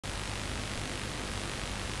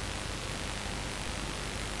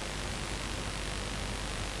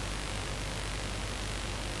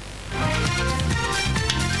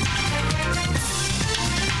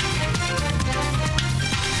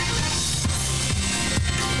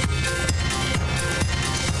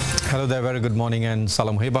Hello there, very good morning and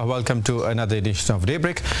salam haiba. Welcome to another edition of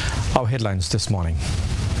Daybreak. Our headlines this morning.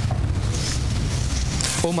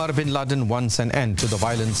 Omar bin Laden wants an end to the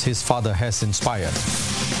violence his father has inspired.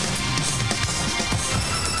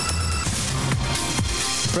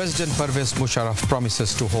 President Pervez Musharraf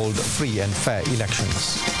promises to hold free and fair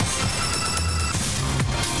elections.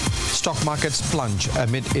 Stock markets plunge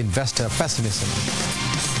amid investor pessimism.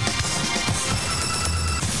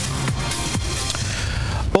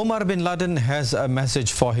 Omar bin Laden has a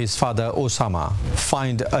message for his father Osama.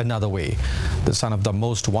 Find another way. The son of the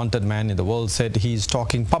most wanted man in the world said he is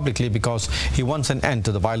talking publicly because he wants an end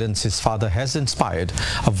to the violence his father has inspired,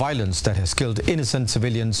 a violence that has killed innocent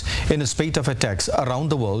civilians in a spate of attacks around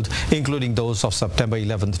the world, including those of September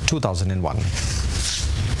 11, 2001.